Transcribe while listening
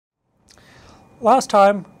Last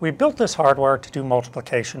time, we built this hardware to do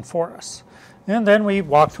multiplication for us. And then we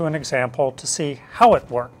walked through an example to see how it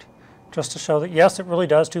worked, just to show that yes, it really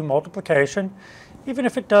does do multiplication, even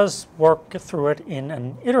if it does work through it in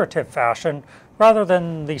an iterative fashion rather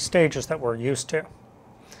than the stages that we're used to.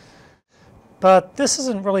 But this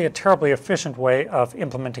isn't really a terribly efficient way of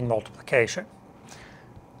implementing multiplication.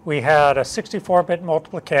 We had a 64-bit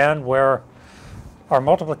multiplicand where our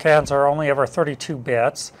multiplicands are only ever 32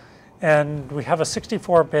 bits, and we have a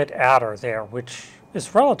 64-bit adder there, which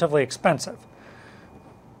is relatively expensive.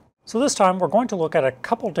 So this time we're going to look at a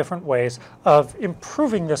couple different ways of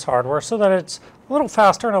improving this hardware so that it's a little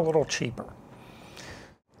faster and a little cheaper.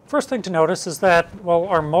 First thing to notice is that, well,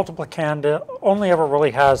 our multiplicand only ever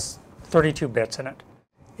really has 32 bits in it.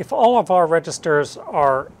 If all of our registers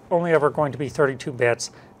are only ever going to be 32 bits,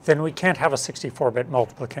 then we can't have a 64-bit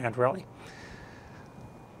multiplicand really.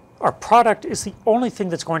 Our product is the only thing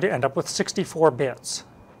that's going to end up with 64 bits.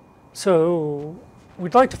 So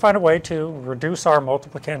we'd like to find a way to reduce our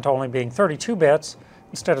multiplicand to only being 32 bits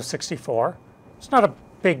instead of 64. It's not a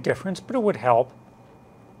big difference, but it would help.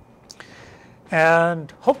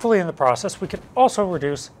 And hopefully in the process, we could also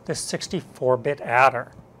reduce this 64-bit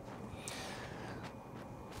adder.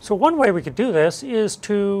 So one way we could do this is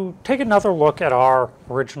to take another look at our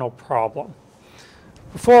original problem.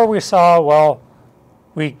 Before we saw, well,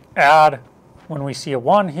 we add when we see a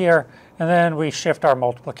 1 here, and then we shift our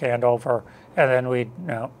multiplicand over, and then we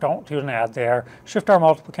don't do an add there, shift our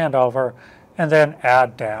multiplicand over, and then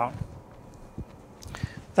add down.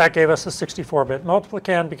 That gave us a 64-bit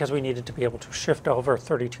multiplicand because we needed to be able to shift over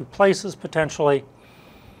 32 places potentially.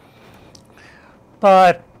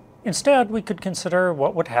 But instead, we could consider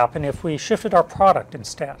what would happen if we shifted our product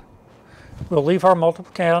instead. We'll leave our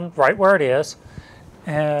multiplicand right where it is,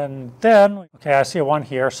 and then, okay, I see a 1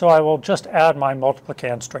 here, so I will just add my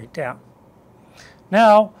multiplicand straight down.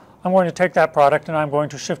 Now, I'm going to take that product and I'm going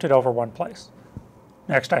to shift it over one place.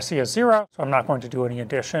 Next, I see a 0, so I'm not going to do any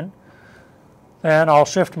addition. Then I'll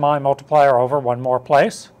shift my multiplier over one more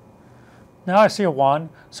place. Now I see a 1,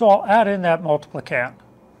 so I'll add in that multiplicand.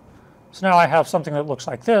 So now I have something that looks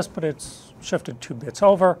like this, but it's shifted 2 bits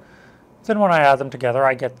over. Then when I add them together,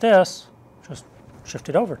 I get this, just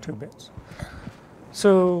shifted over 2 bits.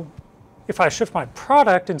 So if I shift my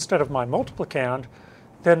product instead of my multiplicand,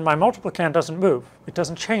 then my multiplicand doesn't move. It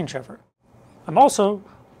doesn't change ever. I'm also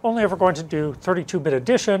only ever going to do 32-bit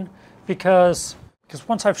addition because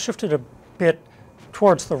once I've shifted a bit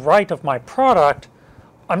towards the right of my product,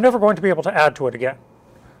 I'm never going to be able to add to it again.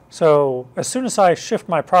 So as soon as I shift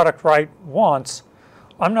my product right once,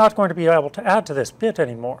 I'm not going to be able to add to this bit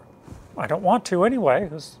anymore. I don't want to anyway,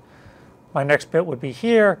 because my next bit would be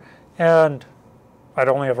here, and I'd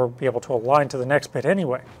only ever be able to align to the next bit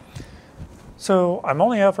anyway. So I'm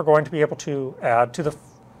only ever going to be able to add to the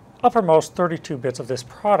uppermost 32 bits of this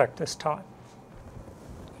product this time.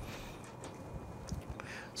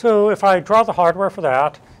 So if I draw the hardware for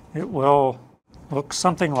that, it will look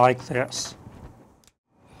something like this.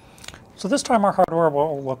 So this time our hardware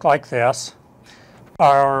will look like this.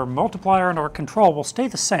 Our multiplier and our control will stay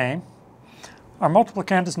the same. Our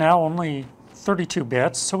multiplicand is now only 32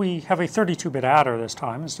 bits, so we have a 32-bit adder this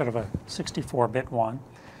time instead of a 64-bit one.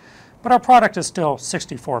 But our product is still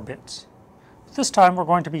 64 bits. This time we're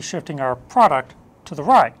going to be shifting our product to the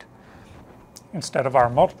right instead of our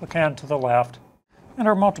multiplicand to the left, and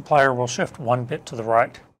our multiplier will shift 1 bit to the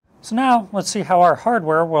right. So now let's see how our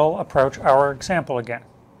hardware will approach our example again.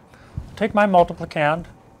 Take my multiplicand,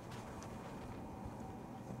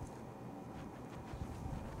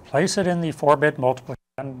 place it in the 4-bit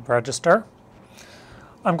multiplicand register.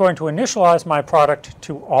 I'm going to initialize my product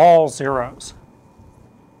to all zeros.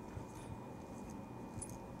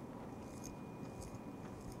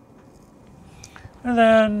 And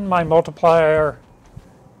then my multiplier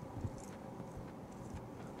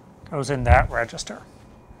goes in that register.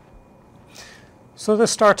 So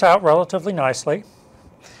this starts out relatively nicely.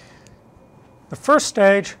 The first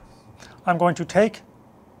stage, I'm going to take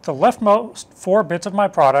the leftmost 4 bits of my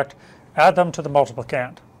product, add them to the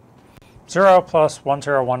multiplicand. 0 plus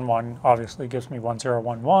 1011 obviously gives me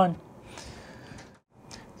 1011.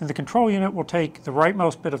 And the control unit will take the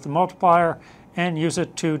rightmost bit of the multiplier and use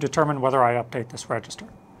it to determine whether I update this register.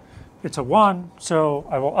 It's a 1, so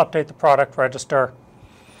I will update the product register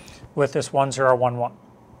with this 1011.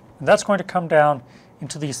 And that's going to come down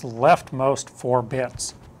into these leftmost 4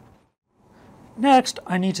 bits. Next,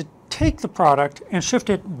 I need to take the product and shift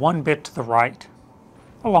it 1 bit to the right,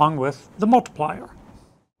 along with the multiplier.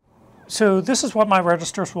 So this is what my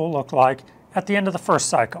registers will look like at the end of the first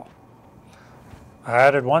cycle. I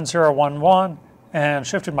added 1011, and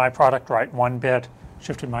shifted my product right 1 bit,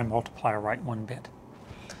 shifted my multiplier right 1 bit.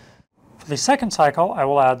 For the second cycle, I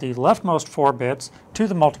will add the leftmost 4 bits to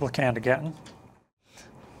the multiplicand again.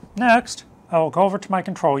 Next, I will go over to my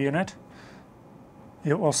control unit.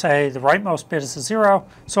 It will say the rightmost bit is a 0,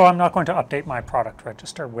 so I'm not going to update my product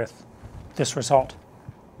register with this result.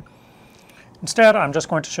 Instead, I'm just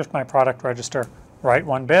going to shift my product register right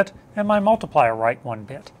 1 bit and my multiplier right 1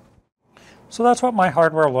 bit. So that's what my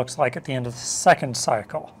hardware looks like at the end of the second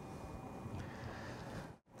cycle.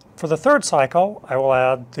 For the third cycle, I will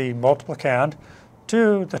add the multiplicand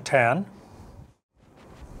to the 10,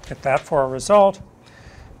 get that for a result.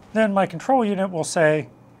 Then my control unit will say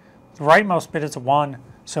the rightmost bit is a 1,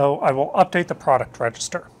 so I will update the product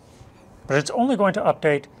register. But it's only going to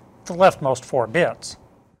update the leftmost 4 bits.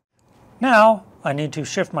 Now, I need to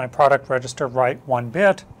shift my product register right 1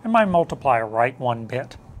 bit and my multiplier right 1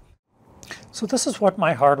 bit. So this is what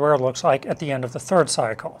my hardware looks like at the end of the third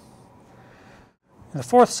cycle. In the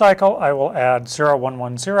fourth cycle, I will add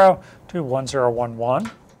 0110 to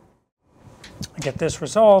 1011. I get this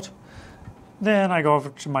result. Then I go over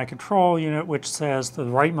to my control unit, which says the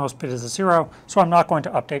rightmost bit is a 0, so I'm not going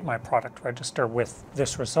to update my product register with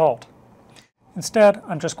this result. Instead,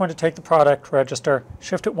 I'm just going to take the product register,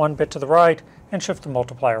 shift it 1 bit to the right, and shift the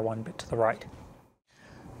multiplier 1 bit to the right.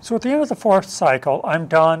 So at the end of the fourth cycle, I'm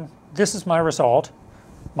done. This is my result.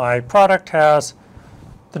 My product has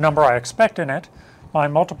the number I expect in it. My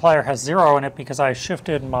multiplier has 0 in it because I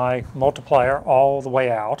shifted my multiplier all the way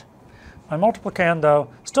out. My multiplicand, though,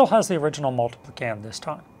 still has the original multiplicand this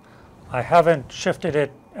time. I haven't shifted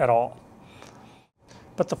it at all.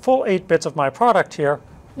 But the full 8 bits of my product here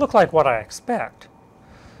look like what I expect.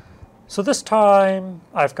 So this time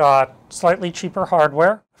I've got slightly cheaper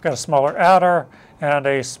hardware. I've got a smaller adder and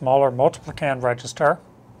a smaller multiplicand register.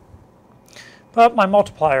 But my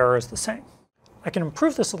multiplier is the same. I can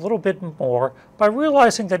improve this a little bit more by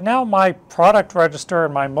realizing that now my product register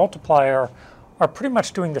and my multiplier are pretty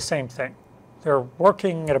much doing the same thing. They're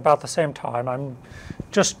working at about the same time. I'm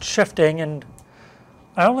just shifting, and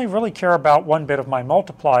I only really care about 1 bit of my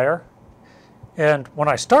multiplier. And when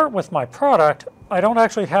I start with my product, I don't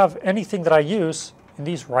actually have anything that I use in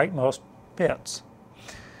these rightmost bits.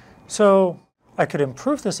 So I could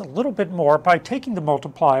improve this a little bit more by taking the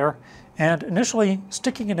multiplier and initially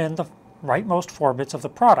sticking it in the rightmost 4 bits of the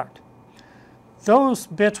product. Those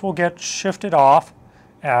bits will get shifted off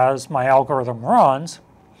as my algorithm runs,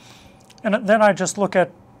 and then I just look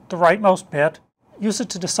at the rightmost bit, use it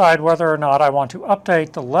to decide whether or not I want to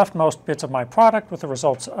update the leftmost bits of my product with the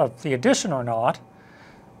results of the addition or not,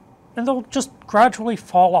 and they'll just gradually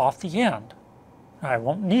fall off the end. I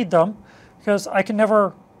won't need them because I can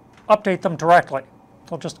never update them directly.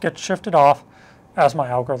 They'll just get shifted off as my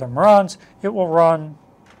algorithm runs. It will run,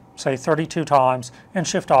 say, 32 times and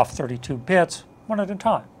shift off 32 bits one at a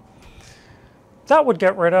time. That would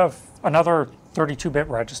get rid of another 32-bit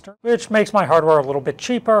register, which makes my hardware a little bit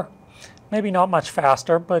cheaper, maybe not much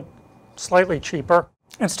faster, but slightly cheaper,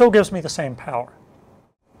 and still gives me the same power.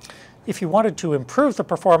 If you wanted to improve the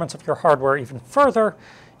performance of your hardware even further,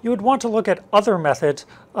 you would want to look at other methods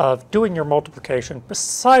of doing your multiplication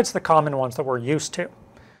besides the common ones that we're used to.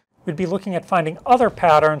 We'd be looking at finding other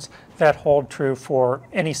patterns that hold true for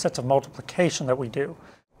any sets of multiplication that we do.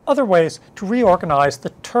 Other ways to reorganize the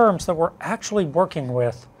terms that we're actually working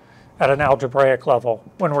with at an algebraic level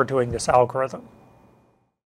when we're doing this algorithm.